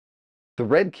The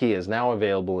Redkey is now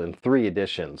available in 3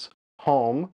 editions: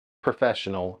 Home,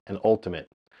 Professional, and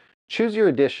Ultimate. Choose your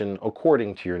edition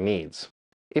according to your needs.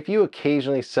 If you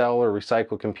occasionally sell or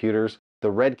recycle computers,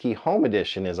 the Redkey Home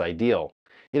Edition is ideal.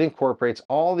 It incorporates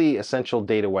all the essential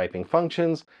data wiping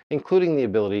functions, including the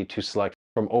ability to select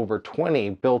from over 20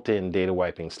 built-in data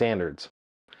wiping standards.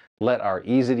 Let our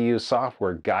easy-to-use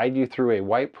software guide you through a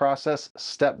wipe process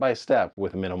step by step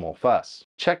with minimal fuss.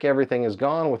 Check everything is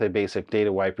gone with a basic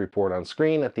data wipe report on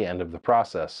screen at the end of the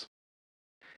process.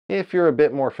 If you're a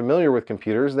bit more familiar with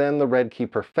computers, then the Redkey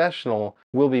Professional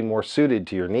will be more suited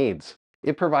to your needs.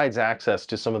 It provides access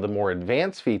to some of the more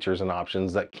advanced features and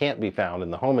options that can't be found in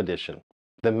the Home Edition.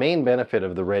 The main benefit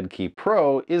of the Redkey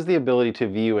Pro is the ability to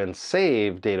view and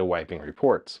save data wiping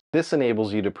reports. This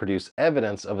enables you to produce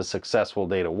evidence of a successful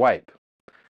data wipe.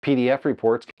 PDF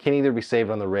reports can either be saved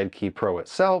on the Redkey Pro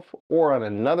itself or on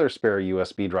another spare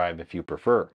USB drive if you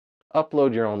prefer.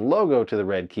 Upload your own logo to the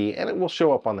Redkey and it will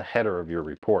show up on the header of your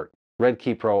report.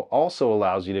 Redkey Pro also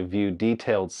allows you to view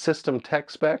detailed system tech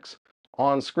specs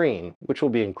on screen, which will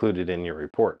be included in your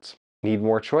reports. Need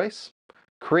more choice?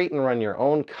 Create and run your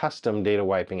own custom data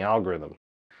wiping algorithm.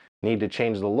 Need to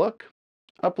change the look?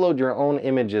 Upload your own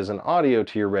images and audio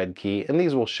to your Redkey and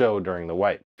these will show during the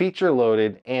wipe. Feature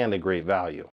loaded and a great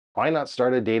value. Why not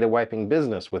start a data wiping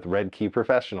business with Redkey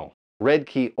Professional?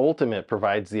 Redkey Ultimate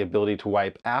provides the ability to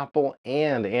wipe Apple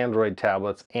and Android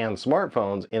tablets and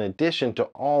smartphones in addition to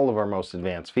all of our most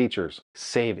advanced features.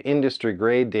 Save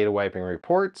industry-grade data wiping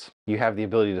reports. You have the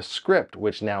ability to script,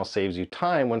 which now saves you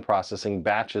time when processing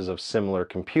batches of similar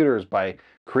computers by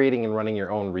creating and running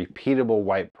your own repeatable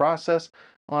wipe process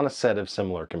on a set of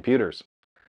similar computers.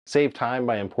 Save time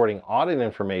by importing audit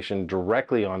information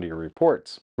directly onto your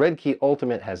reports. Redkey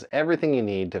Ultimate has everything you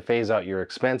need to phase out your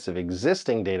expensive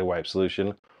existing data wipe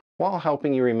solution while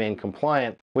helping you remain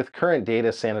compliant with current data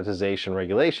sanitization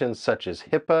regulations such as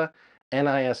HIPAA,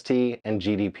 NIST, and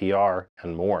GDPR,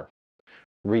 and more.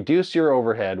 Reduce your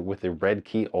overhead with the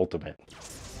Redkey Ultimate.